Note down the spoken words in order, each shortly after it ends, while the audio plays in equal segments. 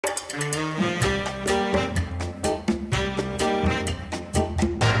Hi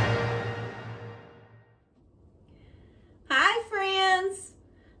friends!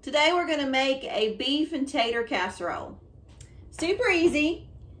 Today we're going to make a beef and tater casserole. Super easy.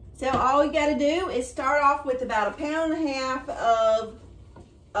 So all you got to do is start off with about 1.5 pounds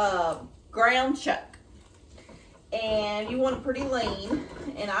of ground chuck. And you want it pretty lean.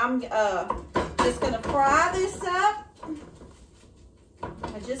 And I'm just going to fry this up.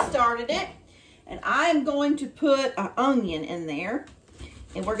 I just started it. And I am going to put an onion in there.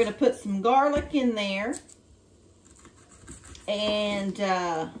 And we're going to put some garlic in there. And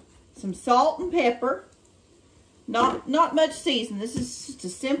some salt and pepper. Not much seasoning. This is just a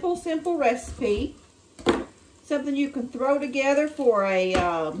simple recipe. Something you can throw together for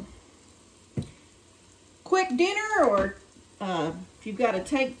a quick dinner, or if you've got to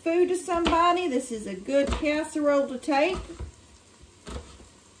take food to somebody, this is a good casserole to take.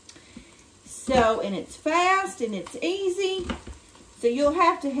 So, and it's fast and it's easy. So you'll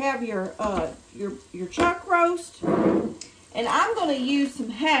have to have your chuck roast. And I'm going to use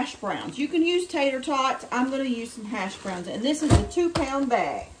some hash browns. You can use tater tots. I'm going to use some hash browns. And this is a 2-pound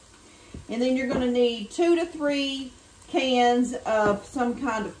bag. And then you're going to need 2 to 3 cans of some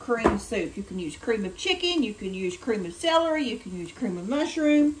kind of cream soup. You can use cream of chicken. You can use cream of celery. You can use cream of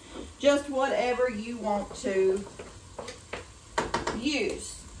mushroom. Just whatever you want to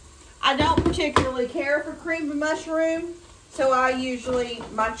use. I don't particularly care for cream of mushroom. So I usually,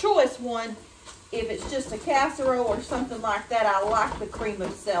 my choice one, if it's just a casserole or something like that, I like the cream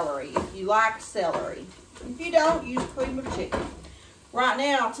of celery. If you like celery. If you don't, use cream of chicken. Right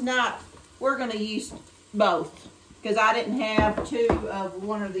now, tonight, we're going to use both. Because I didn't have 2 of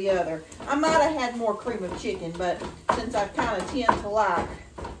one or the other. I might have had more cream of chicken, but since I kind of tend to like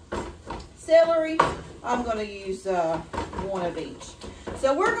celery, I'm going to use one of each.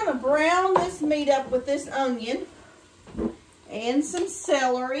 So we're going to brown this meat up with this onion and some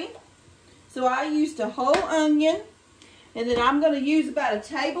celery. So I used a whole onion, and then I'm going to use about 1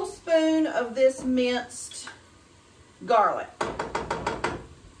 tablespoon of this minced garlic.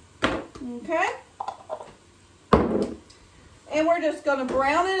 Okay? And we're just going to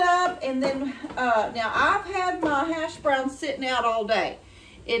brown it up, and then, now I've had my hash browns sitting out all day.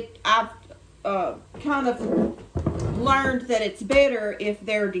 I've kind of learned that it's better if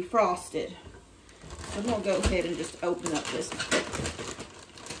they're defrosted. I'm going to go ahead and just open up this.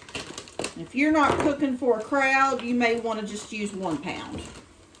 If you're not cooking for a crowd, you may want to just use 1 pound.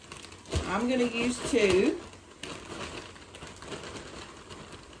 I'm going to use 2.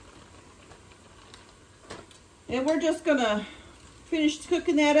 And we're just going to finish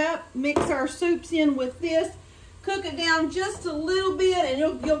cooking that up, mix our soups in with this, cook it down just a little bit, and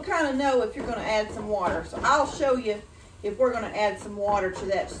you'll kind of know if you're going to add some water. So I'll show you if we're going to add some water to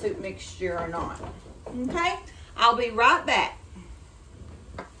that soup mixture or not. Okay? I'll be right back.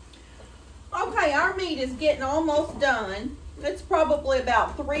 Okay, our meat is getting almost done. It's probably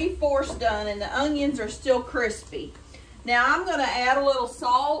about 3/4 done, and the onions are still crispy. Now I'm going to add a little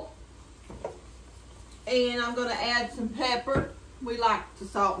salt, and I'm going to add some pepper. We like to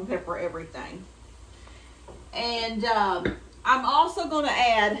salt and pepper everything. And I'm also going to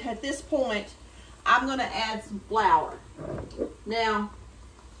add, at this point, I'm going to add some flour. Now,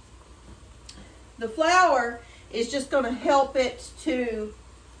 the flour is just going to help it to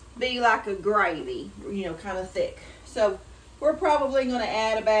be like a gravy, you know, kind of thick. So we're probably going to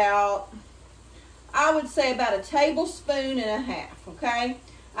add about, I would say about 1.5 tablespoons, okay?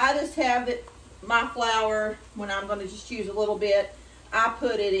 I just have it, my flour, when I'm going to just use a little bit, I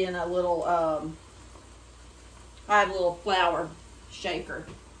put it in a little, I have a little flour shaker.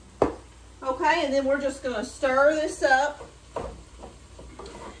 Okay, and then we're just going to stir this up.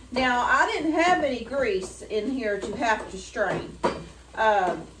 Now, I didn't have any grease in here to have to strain.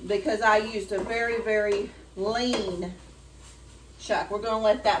 Because I used a very lean chuck. We're going to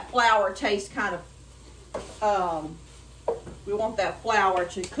let that flour taste kind of, we want that flour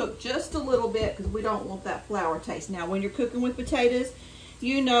to cook just a little bit because we don't want that flour taste. Now, when you're cooking with potatoes,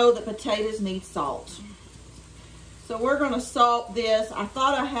 you know that potatoes need salt. So we're going to salt this. I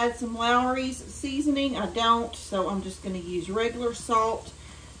thought I had some Lowry's seasoning. I don't, so I'm just going to use regular salt.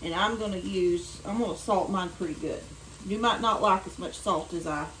 And I'm going to salt mine pretty good. You might not like as much salt as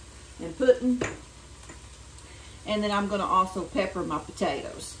I am putting. And then I'm going to also pepper my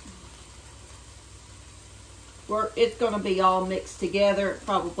potatoes. It's going to be all mixed together. It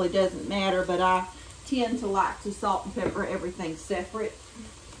probably doesn't matter, but I tend to like to salt and pepper everything separate.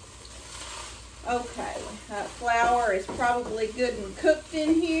 Okay, that flour is probably good and cooked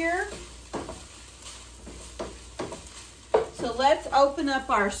in here. So let's open up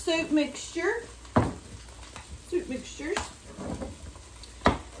our soup mixtures.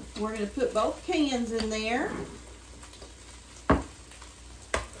 We're going to put both cans in there. I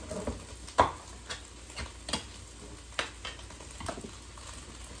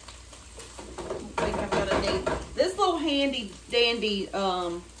think I'm going to need this little handy dandy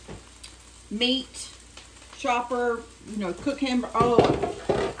meat chopper, you know, cook hamburger. Oh,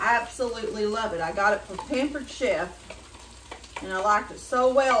 I absolutely love it. I got it from Pampered Chef, and I liked it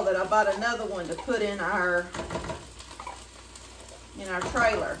so well that I bought another one to put in our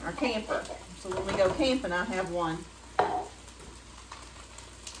trailer, our camper. So when we go camping, I have one.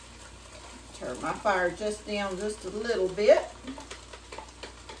 Turn my fire just down just a little bit.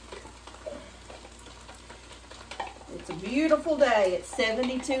 It's a beautiful day. It's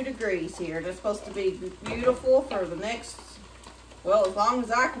 72 degrees here. It's supposed to be beautiful for the next, well, as long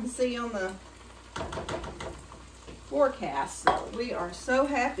as I can see on the forecast. So we are so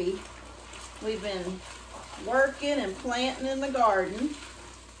happy. We've been working and planting in the garden.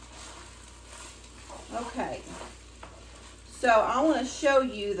 Okay. So I want to show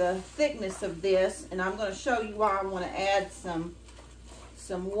you the thickness of this, and I'm going to show you why I want to add some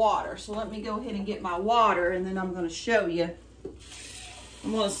water. So let me go ahead and get my water, and then I'm going to show you.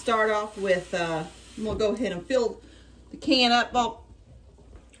 I'm going to start off with, I'm going to go ahead and fill the can up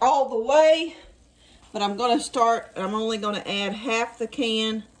all the way, but I'm going to start, I'm only going to add half the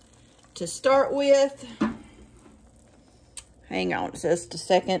can to start with. Hang on just a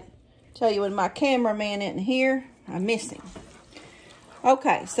second. Tell you when my cameraman isn't here, I miss him.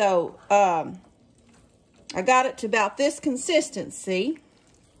 Okay, so I got it to about this consistency.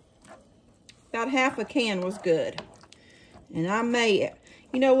 About half a can was good. And I may,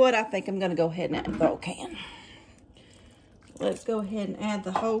 you know what, I think I'm going to go ahead and add the whole can. Let's go ahead and add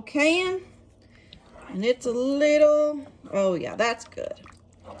the whole can. And it's a little, oh yeah, that's good.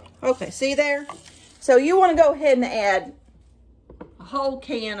 Okay, see there? So you want to go ahead and add a whole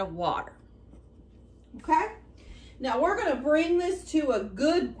can of water. Okay? Now we're going to bring this to a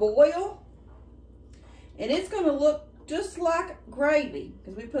good boil. And it's going to look just like gravy,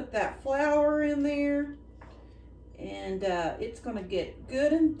 because we put that flour in there, and it's going to get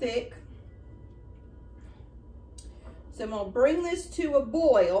good and thick. So I'm going to bring this to a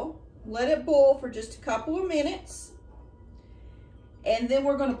boil, let it boil for just a couple of minutes, and then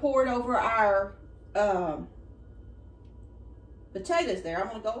we're going to pour it over our potatoes there. I'm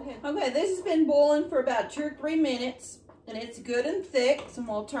going to go ahead. Okay, this has been boiling for about 2 or 3 minutes, and it's good and thick, so I'm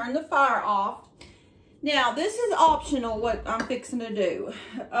going to turn the fire off. Now, this is optional, what I'm fixing to do.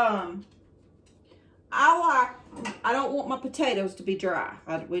 I don't want my potatoes to be dry.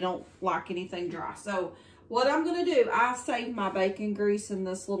 We don't like anything dry. So, what I'm going to do, I save my bacon grease in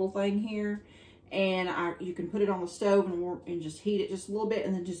this little thing here. And you can put it on the stove and just heat it just a little bit.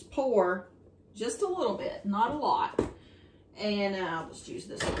 And then just pour just a little bit, not a lot. And I'll just use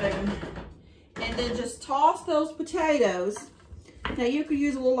this spoon. And then just toss those potatoes. Now, you could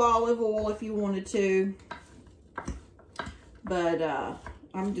use a little olive oil if you wanted to, but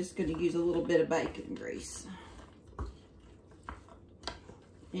I'm just going to use a little bit of bacon grease.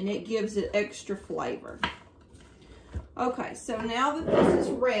 And it gives it extra flavor. Okay, so now that this is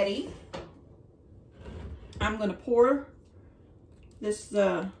ready, I'm going to pour this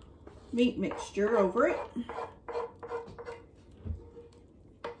meat mixture over it.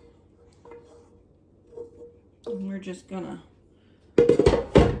 And we're just going to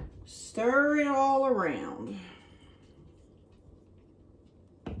stir it all around.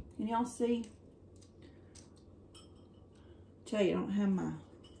 Can y'all see? Tell you, I don't have my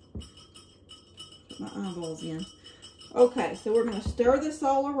eyeballs in. Okay, so we're going to stir this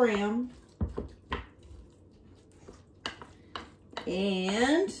all around.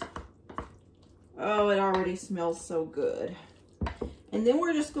 And, oh, it already smells so good. And then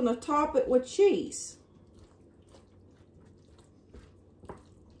we're just going to top it with cheese.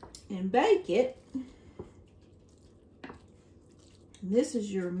 And bake it. And this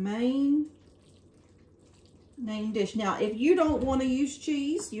is your main dish. Now, if you don't want to use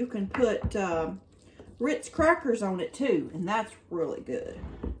cheese, you can put Ritz crackers on it too, and that's really good.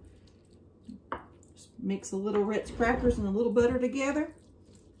 Just mix a little Ritz crackers and a little butter together,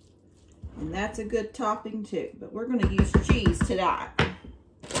 and that's a good topping too. But we're going to use cheese tonight.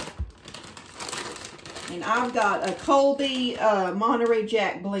 And I've got a Colby Monterey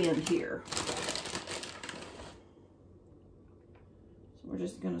Jack blend here. So we're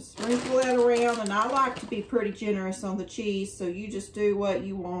just going to sprinkle that around. And I like to be pretty generous on the cheese, so you just do what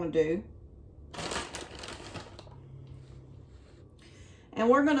you want to do. And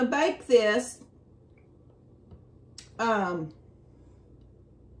we're going to bake this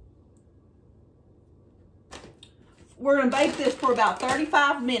We're going to bake this for about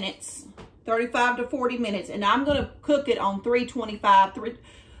 35 minutes, 35 to 40 minutes, and I'm going to cook it on 300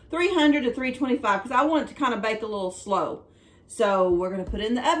 to 325 because I want it to kind of bake a little slow. So we're going to put it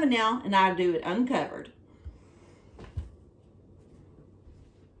in the oven now, and I do it uncovered.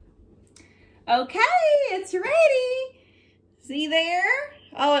 Okay, it's ready. See there?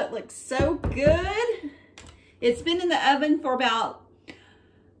 Oh, it looks so good. It's been in the oven for about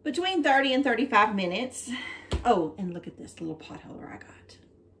between 30 and 35 minutes. Oh, and look at this little pot holder I got.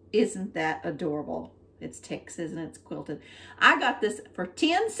 Isn't that adorable? It's Texas and it's quilted. I got this for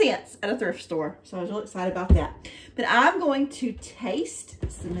 10 cents at a thrift store, so I was really excited about that. But I'm going to taste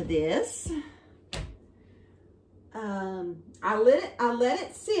some of this. I let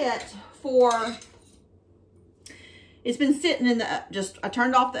it sit for, it's been sitting in the, I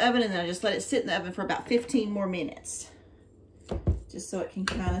turned off the oven and then I just let it sit in the oven for about 15 more minutes. Just so it can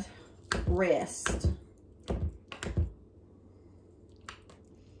kind of rest.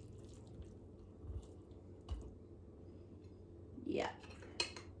 Yeah,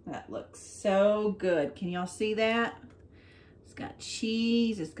 that looks so good. Can y'all see that? It's got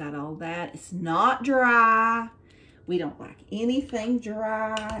cheese, it's got all that. It's not dry. We don't like anything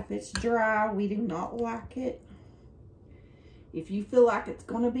dry. If it's dry, we do not like it. If you feel like it's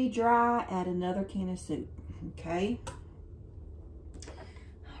going to be dry, add another can of soup, okay?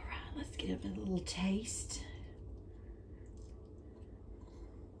 All right, let's give it a little taste.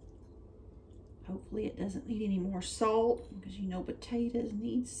 Hopefully it doesn't need any more salt because you know potatoes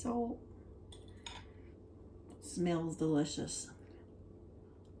need salt. It smells delicious.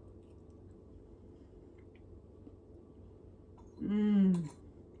 Mmm.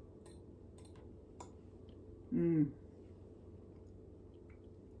 Mmm.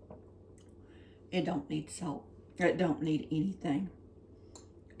 It don't need salt. It don't need anything.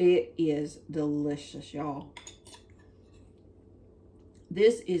 It is delicious, y'all.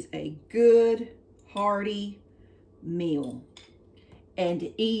 This is a good, hearty meal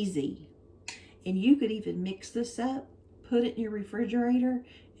and easy. And you could even mix this up, put it in your refrigerator,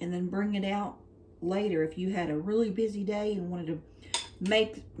 and then bring it out later if you had a really busy day and wanted to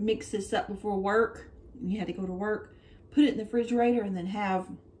mix this up before work. You had to go to work, put it in the refrigerator, and then have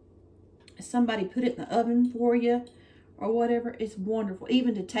somebody put it in the oven for you or whatever. It's wonderful.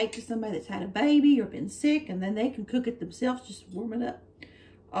 Even to take to somebody that's had a baby or been sick, and then they can cook it themselves, just warm it up.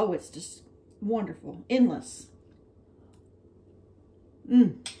 Oh, it's just wonderful. Endless.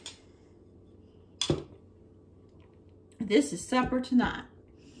 This is supper tonight.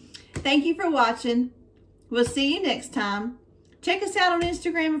 Thank you for watching. We'll see you next time. Check us out on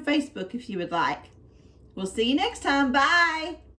Instagram and Facebook if you would like. We'll see you next time. Bye.